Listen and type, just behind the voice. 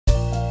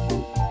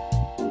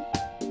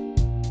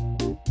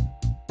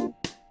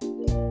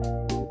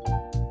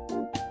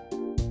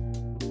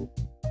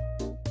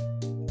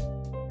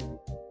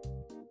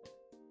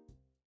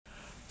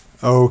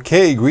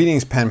Okay,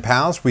 greetings pen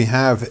pals. We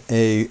have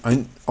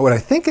what I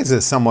think is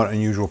a somewhat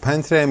unusual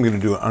pen today. I'm going to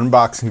do an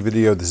unboxing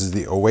video. This is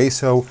the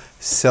OASO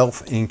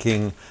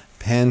self-inking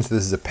pens.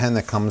 This is a pen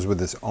that comes with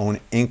its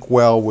own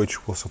inkwell,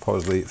 which will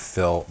supposedly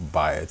fill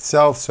by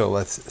itself. So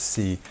let's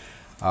see,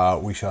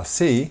 we shall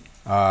see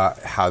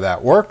how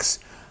that works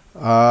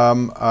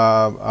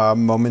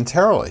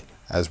momentarily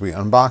as we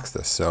unbox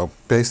this. So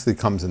basically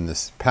comes in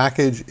this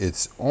package.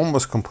 It's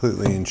almost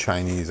completely in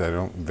Chinese.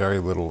 Very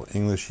little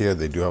English here.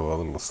 They do have a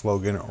little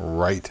slogan,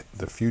 "Write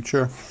the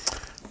Future,"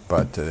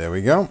 but there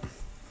we go.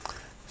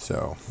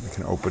 So we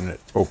can open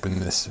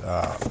this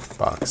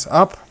box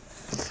up.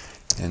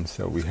 And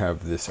so we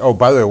have this. Oh,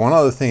 by the way, one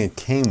other thing it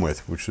came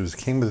with,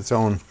 came with its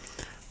own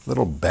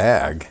little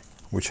bag,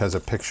 which has a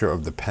picture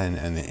of the pen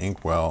and the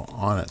inkwell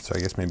on it. So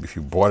I guess maybe if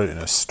you bought it in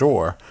a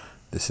store,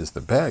 this is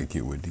the bag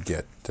you would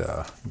get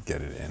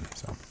it in.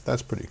 So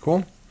that's pretty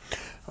cool.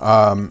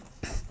 And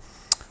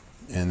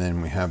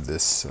then we have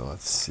this. So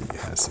let's see.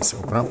 Has this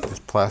open up? This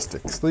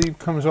plastic sleeve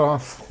comes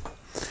off.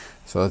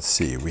 So let's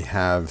see. We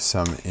have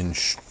some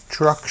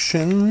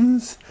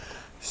instructions.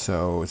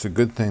 So it's a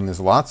good thing. There's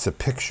lots of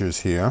pictures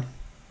here.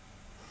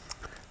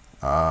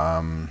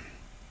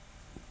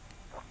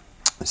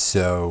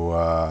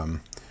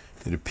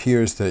 It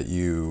appears that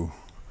you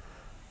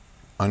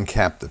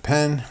uncap the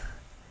pen.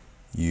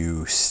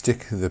 You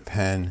stick the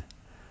pen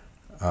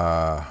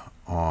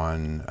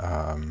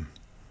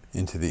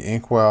into the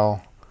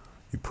inkwell,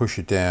 you push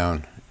it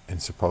down,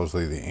 and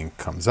supposedly the ink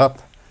comes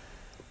up.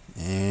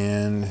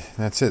 And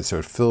that's it. So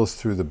it fills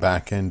through the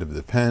back end of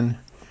the pen,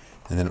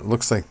 and then it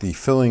looks like the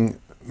filling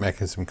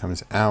mechanism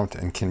comes out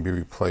and can be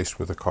replaced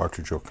with a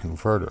cartridge or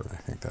converter. I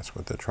think that's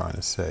what they're trying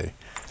to say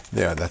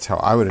there. That's how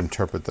I would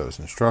interpret those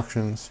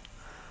instructions.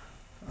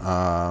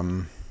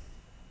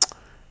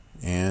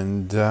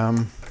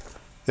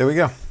 There we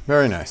go.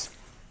 Very nice.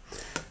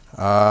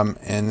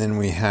 And then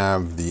we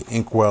have the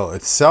inkwell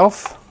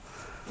itself,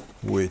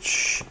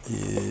 which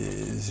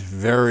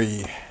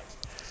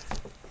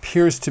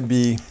appears to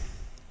be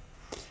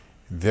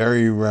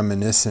very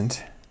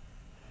reminiscent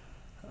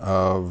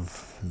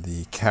of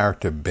the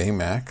character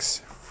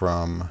Baymax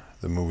from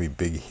the movie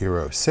Big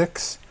Hero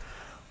 6.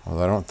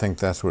 Although I don't think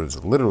that's what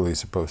it's literally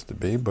supposed to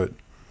be, but it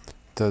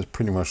does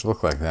pretty much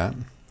look like that.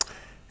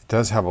 It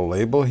does have a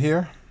label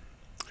here.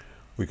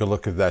 We could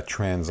look at that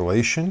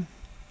translation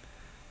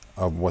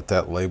of what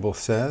that label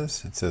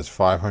says. It says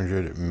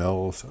 500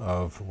 mils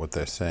of what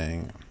they're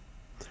saying.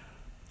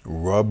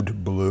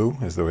 Rubbed blue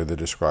is the way they're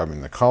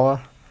describing the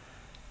color.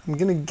 I'm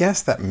going to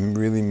guess that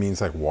really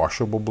means like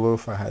washable blue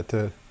if I had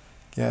to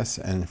guess,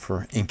 and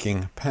for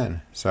inking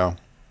pen. So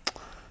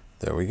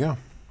there we go.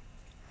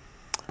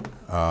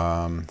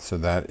 So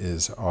that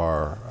is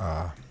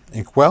our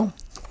inkwell.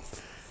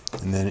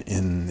 And then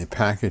in the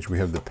package we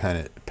have the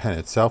pen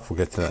itself. We'll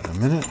get to that in a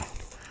minute.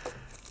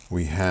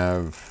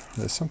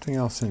 There's something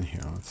else in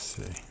here.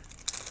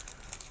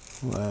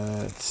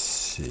 Let's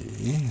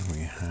see. We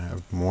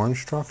have more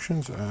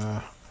instructions.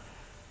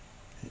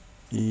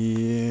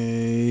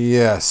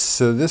 Yes,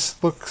 so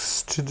this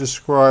looks to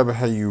describe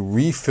how you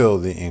refill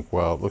the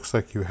inkwell. It looks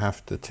like you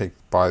have to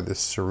buy this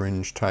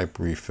syringe type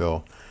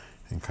refill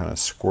and kind of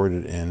squirt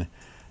it in.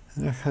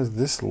 And it has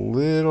this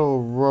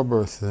little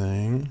rubber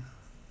thing,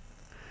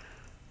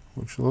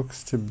 which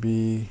looks to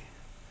be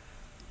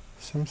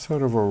some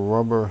sort of a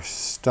rubber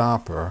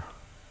stopper.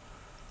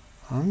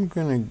 I'm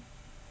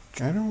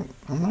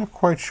not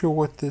quite sure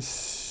what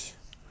this.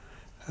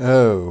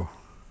 Oh,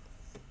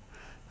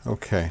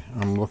 okay.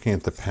 I'm looking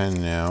at the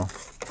pen now,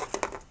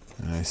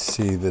 and I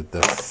see that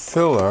the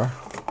filler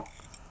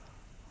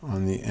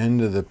on the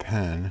end of the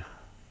pen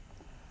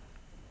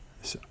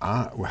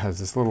has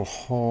this little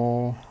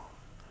hole.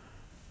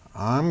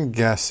 I'm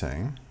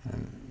guessing,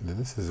 and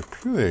this is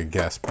purely a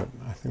guess, but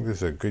I think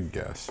this is a good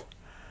guess,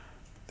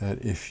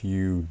 that if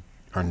you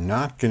are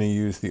not going to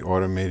use the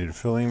automated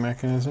filling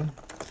mechanism,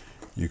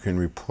 you can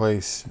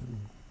replace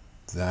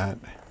that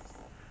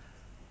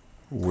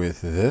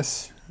with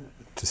this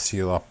to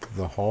seal up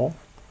the hole.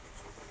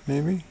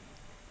 Maybe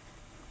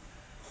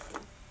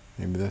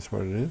that's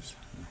what it is.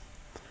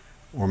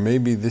 Or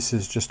maybe this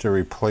is just a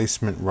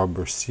replacement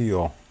rubber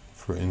seal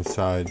for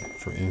inside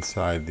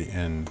the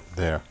end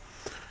there.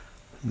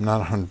 I'm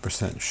not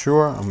 100%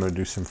 sure. I'm going to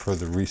do some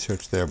further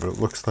research there, but it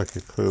looks like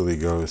it clearly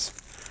goes.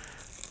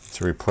 It's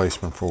a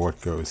replacement for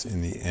what goes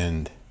in the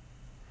end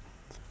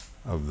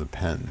of the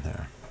pen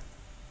there.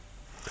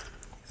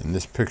 And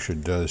this picture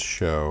does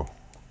show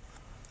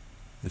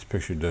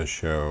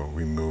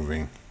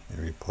removing and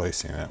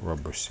replacing that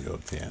rubber seal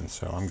at the end.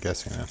 So I'm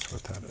guessing that's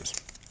what that is.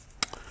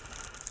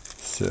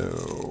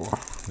 So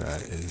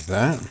that is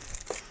that.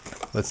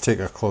 Let's take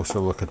a closer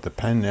look at the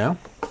pen now.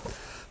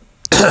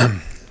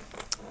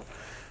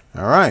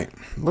 All right,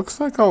 looks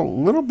like a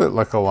little bit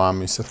like a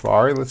Lamy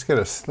Safari. Let's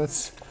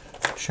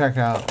check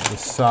out the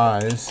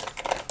size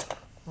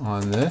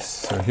on this.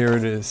 So here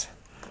it is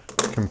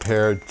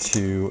compared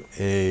to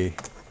a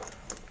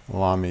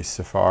Lamy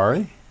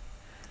Safari.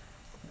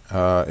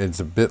 It's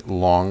a bit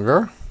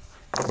longer.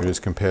 It is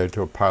compared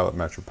to a Pilot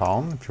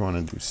Metropolitan if you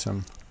want to do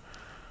some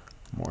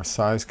more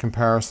size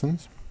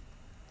comparisons.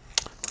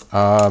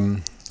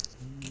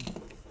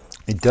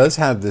 It does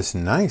have this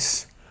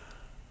nice,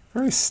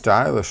 very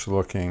stylish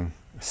looking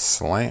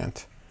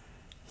slant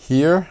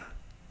here,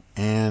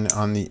 and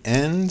on the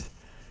end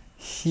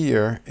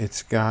here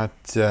it's got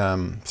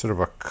sort of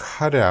a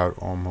cutout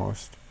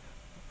almost,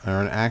 or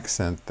an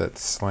accent that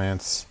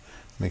slants,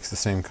 makes the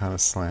same kind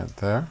of slant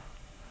there.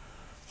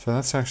 So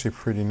that's actually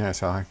pretty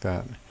nice. I like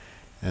that.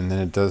 And then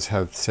it does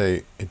have,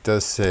 it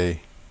does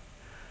say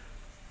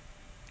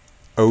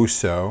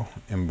OASO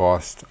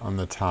embossed on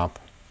the top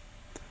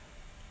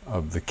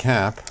of the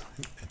cap.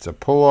 It's a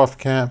pull-off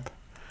cap.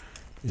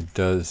 It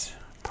does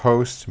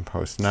post and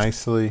post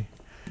nicely.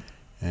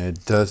 And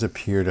it does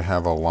appear to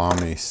have a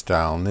Lamy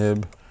style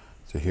nib.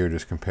 So here it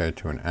is compared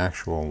to an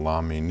actual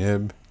Lamy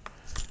nib.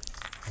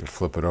 You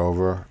flip it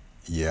over.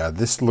 Yeah,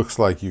 this looks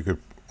like you could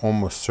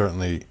almost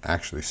certainly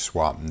actually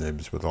swap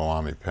nibs with a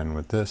Lamy pen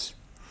with this.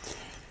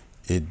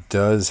 It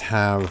does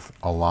have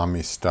a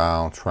Lamy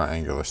style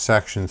triangular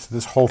section. So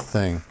this whole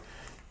thing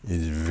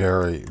is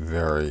very,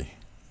 very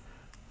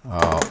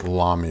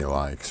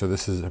Lamy-like. So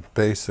this is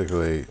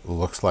basically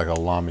looks like a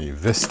Lamy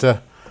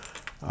Vista,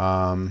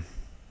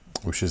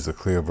 which is the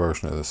clear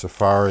version of the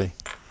Safari.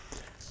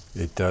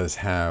 It does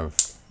have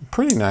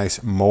pretty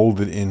nice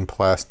molded in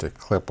plastic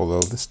clip,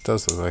 although this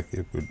does look like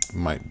it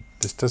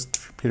this does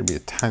appear to be a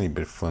tiny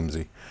bit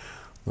flimsy.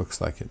 Looks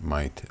like it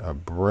might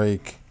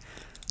break,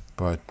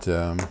 but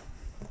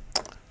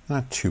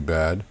not too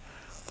bad.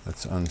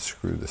 Let's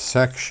unscrew the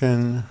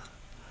section.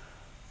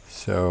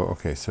 So,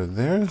 okay, so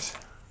there's,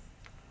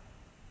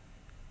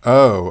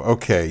 oh,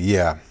 okay,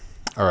 yeah.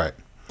 All right.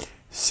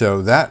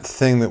 So that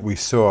thing that we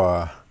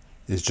saw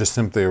is just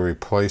simply a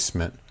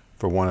replacement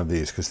for one of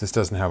these, because this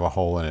doesn't have a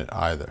hole in it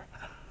either.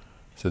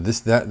 So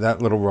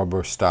that little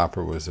rubber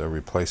stopper was a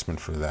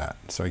replacement for that.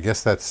 So I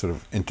guess that's sort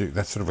of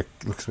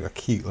looks like a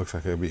key. Looks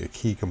like it'll be a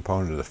key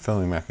component of the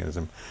filling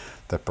mechanism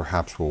that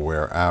perhaps will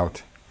wear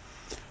out.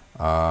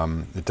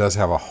 It does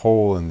have a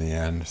hole in the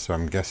end, so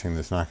I'm guessing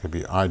there's not going to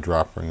be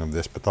eyedropping of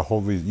this. But the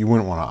whole reason you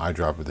wouldn't want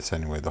to eyedropper this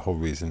anyway. The whole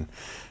reason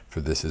for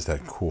this is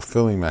that cool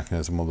filling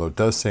mechanism. Although it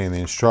does say in the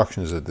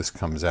instructions that this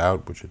comes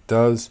out, which it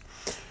does,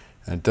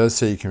 and it does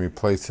say you can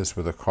replace this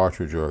with a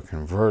cartridge or a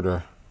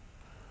converter.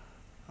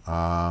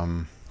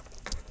 I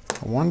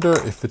wonder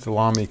if it's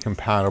Lamy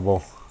compatible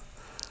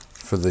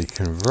for the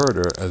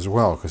converter as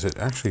well, because it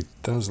actually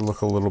does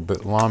look a little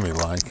bit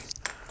Lamy-like.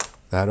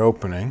 That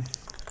opening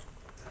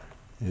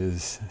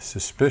is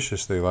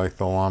suspiciously like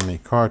the Lamy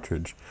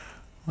cartridge.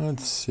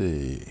 Let's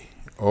see.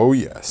 Oh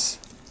yes.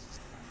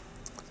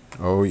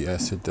 Oh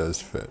yes, it does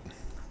fit.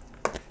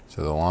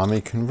 So the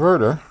Lamy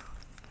converter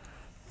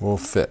will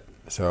fit.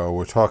 So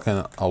we're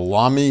talking a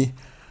Lamy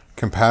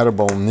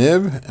compatible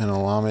nib and a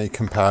Lamy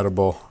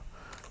compatible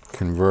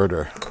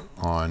converter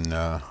on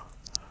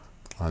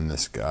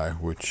this guy,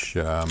 which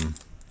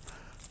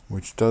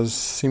does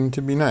seem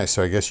to be nice.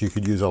 So I guess you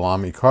could use a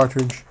Lamy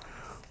cartridge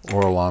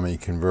or a Lamy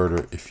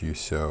converter if you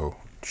so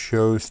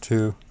chose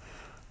to.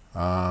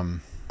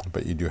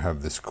 But you do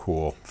have this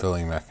cool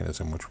filling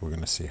mechanism, which we're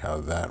going to see how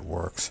that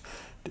works.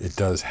 It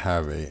does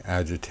have a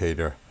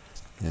agitator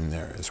in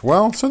there as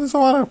well. So there's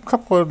a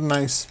couple of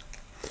nice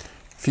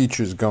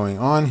features going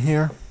on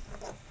here.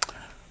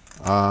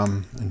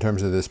 In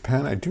terms of this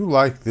pen, I do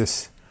like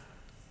this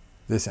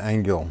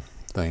angle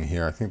thing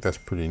here. I think that's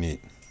pretty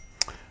neat.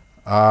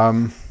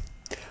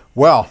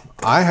 Well,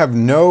 I have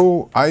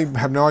no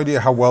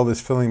idea how well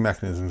this filling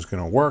mechanism is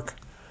going to work,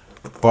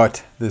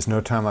 but there's no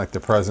time like the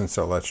present,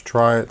 so let's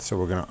try it. So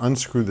we're going to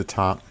unscrew the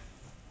top,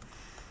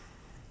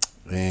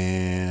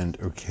 and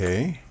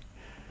okay.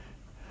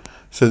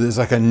 So there's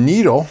like a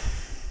needle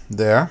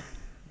there,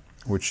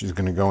 which is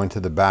going to go into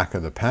the back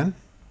of the pen.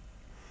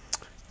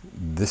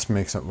 This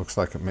makes it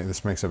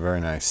this makes a very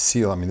nice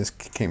seal. I mean, this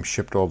came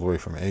shipped all the way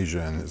from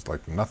Asia, and there's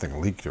like nothing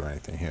leaked or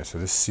anything here. So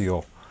this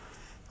seal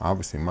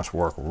obviously must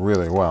work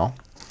really well.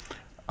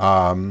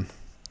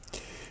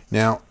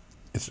 Now,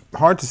 it's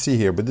hard to see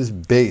here, but this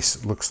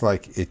base looks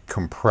like it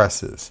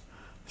compresses.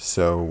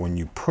 So when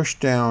you push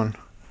down,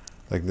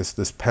 like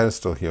this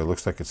pedestal here,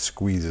 looks like it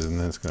squeezes, and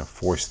then it's going to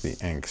force the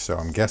ink. So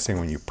I'm guessing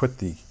when you put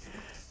the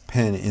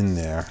pen in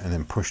there and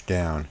then push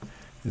down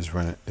is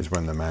when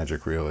the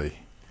magic really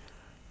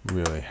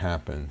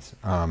happens.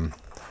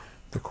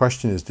 The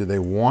question is, do they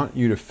want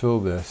you to fill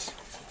this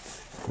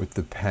with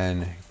the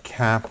pen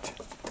capped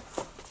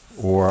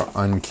or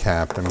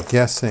uncapped? I'm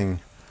guessing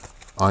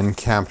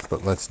uncapped,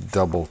 but let's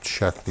double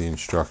check the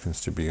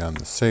instructions to be on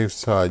the safe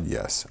side.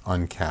 Yes,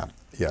 uncapped.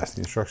 Yes,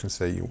 the instructions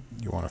say you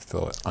want to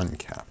fill it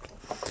uncapped.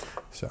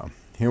 So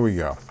here we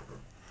go.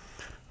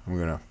 I'm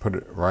going to put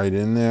it right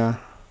in there.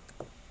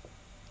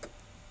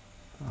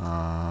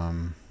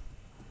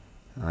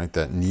 All right,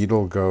 that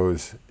needle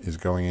is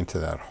going into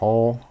that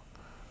hole.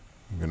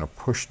 I'm going to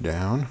push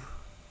down.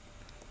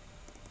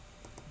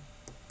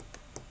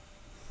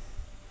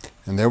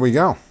 And there we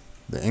go.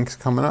 The ink's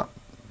coming up.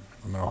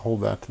 I'm going to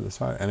hold that to the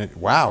side. And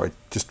wow, it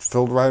just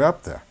filled right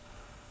up there.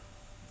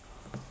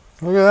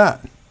 Look at that.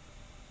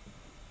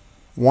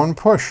 One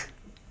push.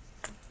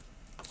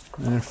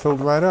 And it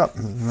filled right up.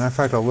 As a matter of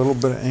fact, a little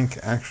bit of ink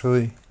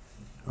actually,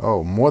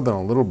 oh, more than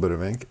a little bit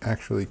of ink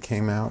actually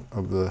came out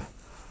of the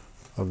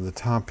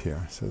top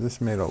here. So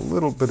this made a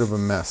little bit of a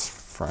mess,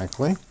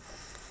 frankly.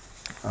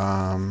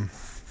 Let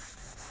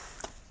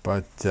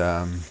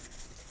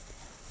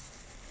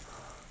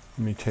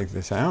me take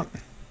this out.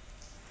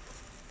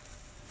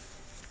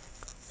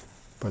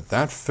 But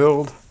that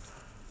filled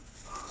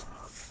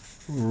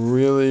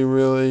really,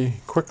 really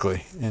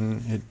quickly,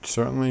 and it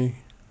certainly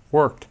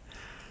worked.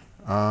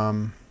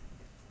 There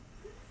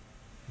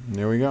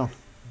we go.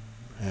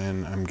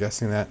 And I'm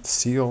guessing that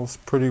seals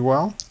pretty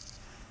well.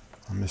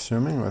 I'm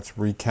assuming. Let's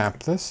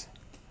recap this.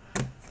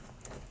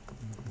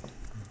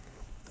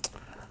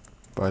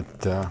 But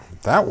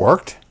that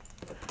worked.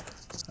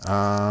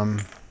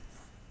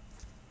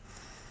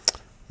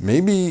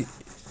 Maybe,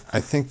 I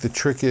think the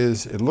trick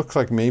is, it looks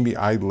like maybe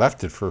I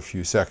left it for a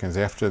few seconds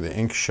after the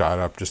ink shot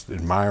up, just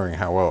admiring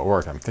how well it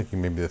worked. I'm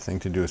thinking maybe the thing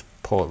to do is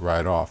pull it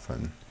right off,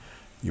 and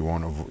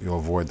you'll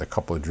avoid the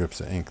couple of drips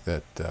of ink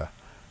that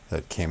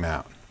came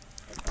out.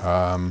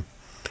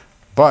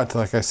 But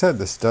like I said,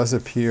 this does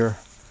appear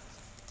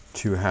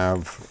to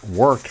have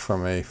worked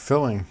from a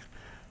filling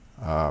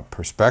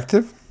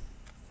perspective.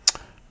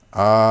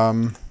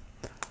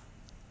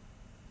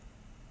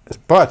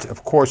 But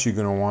of course, you're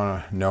going to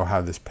want to know how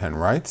this pen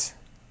writes.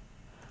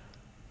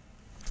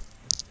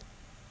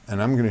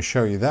 And I'm going to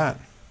show you that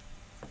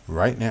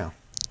right now.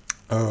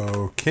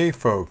 Okay,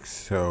 folks,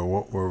 so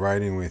what we're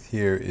writing with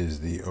here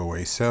is the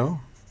OASO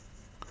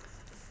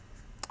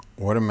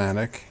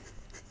automatic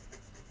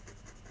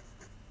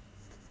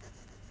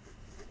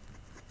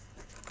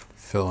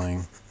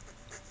filling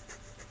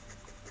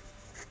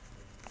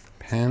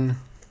pen.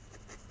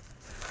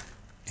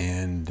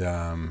 And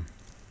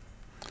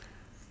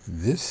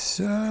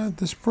this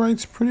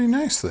writes pretty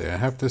nicely, I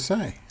have to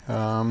say.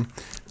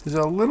 There's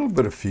a little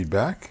bit of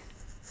feedback.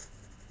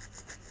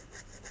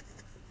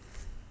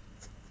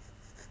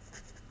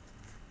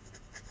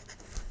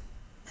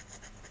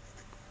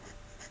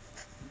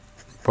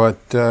 But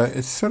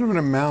it's sort of an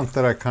amount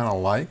that I kind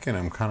of like and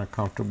I'm kind of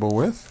comfortable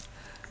with.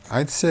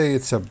 I'd say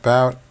it's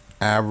about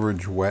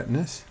average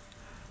wetness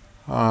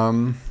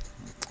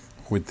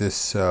with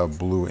this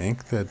blue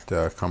ink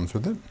that comes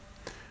with it.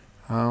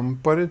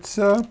 But it's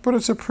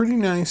a pretty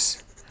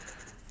nice.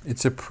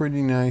 It's a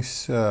pretty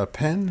nice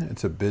pen.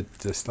 It's a bit,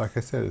 just like I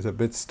said, it's a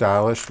bit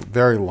stylish,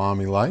 very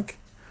Lamy-like.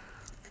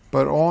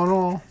 But all in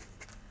all,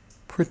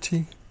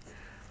 pretty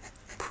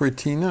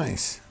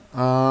nice.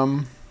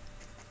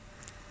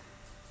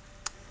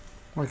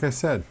 Like I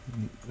said,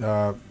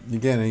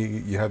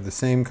 again, you have the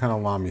same kind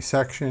of Lamy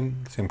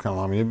section, same kind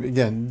of Lamy.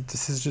 Again,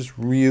 this is just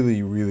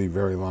really, really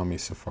very Lamy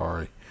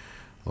Safari,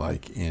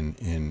 like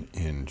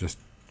in just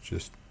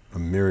a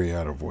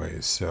myriad of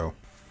ways. So,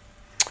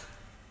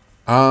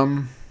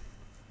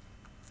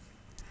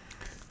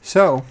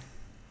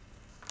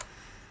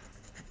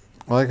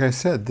 like I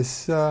said,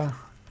 this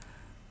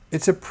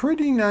it's a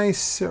pretty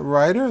nice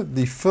writer.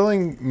 The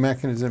filling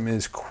mechanism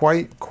is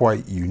quite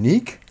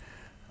unique.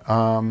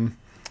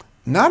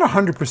 Not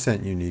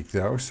 100% unique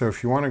though, so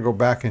if you want to go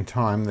back in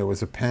time, there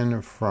was a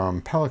pen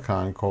from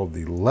Pelikan called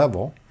the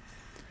Level,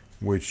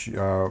 which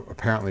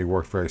apparently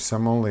worked very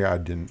similarly. I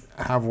didn't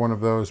have one of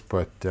those,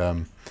 but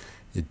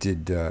it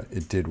did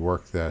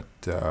work. It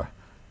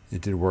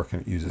did work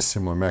and use a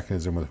similar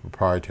mechanism with a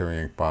proprietary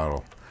ink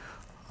bottle,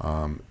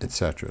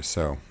 etc.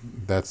 So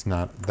that's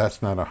not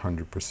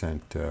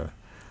 100%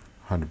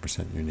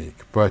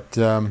 unique, but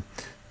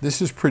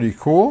this is pretty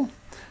cool.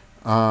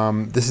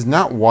 This is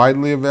not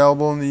widely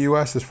available in the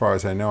U.S. as far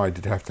as I know. I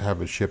did have to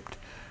have it shipped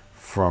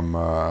from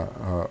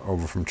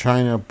over from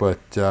China,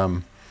 but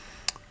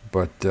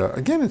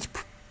again, it's,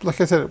 like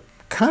I said,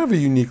 kind of a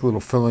unique little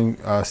filling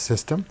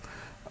system,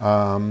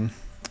 and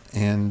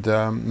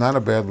not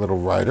a bad little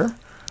writer.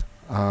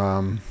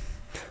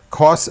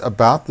 Costs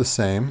about the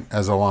same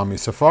as a Lamy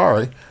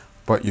Safari,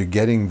 but you're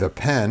getting the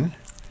pen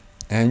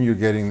and you're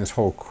getting this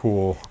whole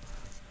cool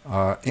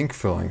ink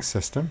filling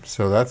system.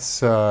 So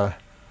that's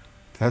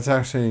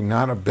actually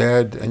not a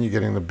bad, and you're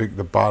getting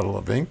the bottle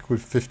of ink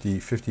with 50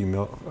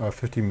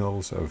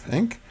 mils of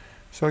ink.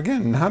 So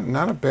again,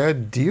 not a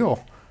bad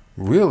deal,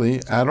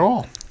 really, at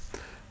all.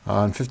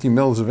 And 50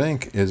 mils of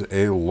ink is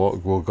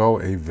will go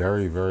a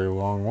very, very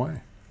long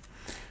way.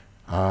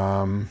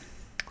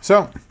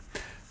 So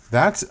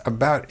that's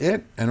about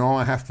it, and all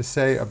I have to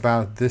say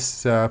about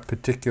this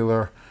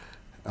particular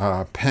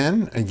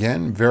pen.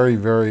 Again, very,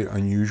 very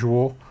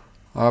unusual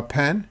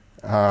pen.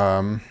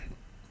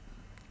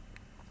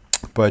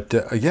 But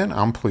again,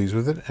 I'm pleased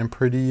with it and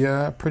pretty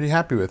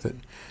happy with it.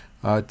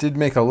 It did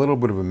make a little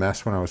bit of a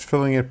mess when I was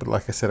filling it, but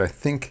like I said, I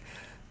think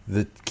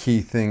the key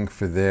thing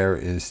for there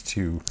is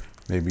to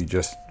maybe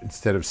just,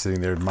 instead of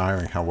sitting there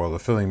admiring how well the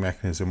filling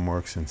mechanism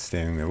works and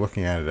standing there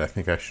looking at it, I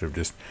think I should have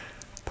just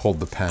pulled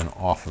the pen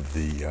off of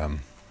the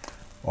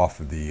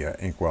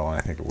inkwell, and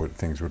I think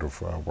things would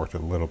have worked a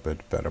little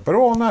bit better. But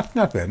all not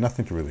bad,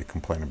 nothing to really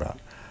complain about.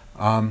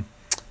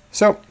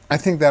 So I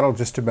think that'll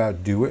just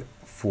about do it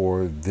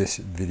for this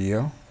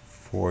video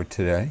for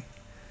today.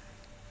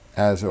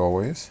 As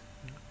always,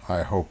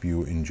 I hope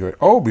you enjoyed.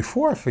 Oh,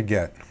 before I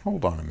forget,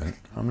 hold on a minute.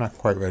 I'm not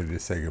quite ready to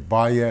say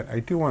goodbye yet. I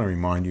do want to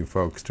remind you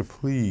folks to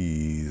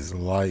please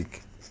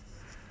like,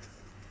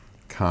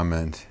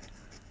 comment,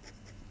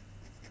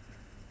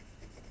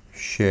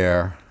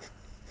 share,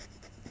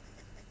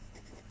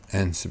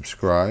 and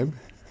subscribe.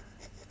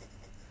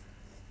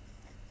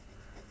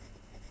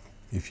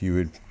 If you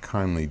would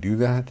kindly do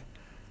that,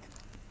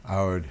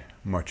 I would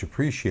much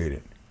appreciate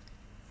it.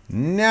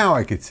 Now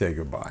I could say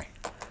goodbye.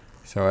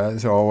 So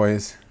as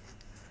always,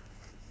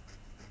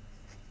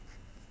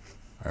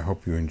 I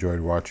hope you enjoyed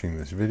watching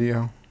this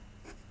video.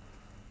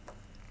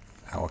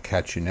 I will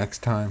catch you next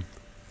time.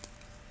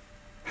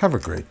 Have a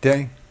great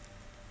day.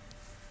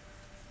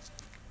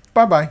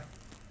 Bye-bye.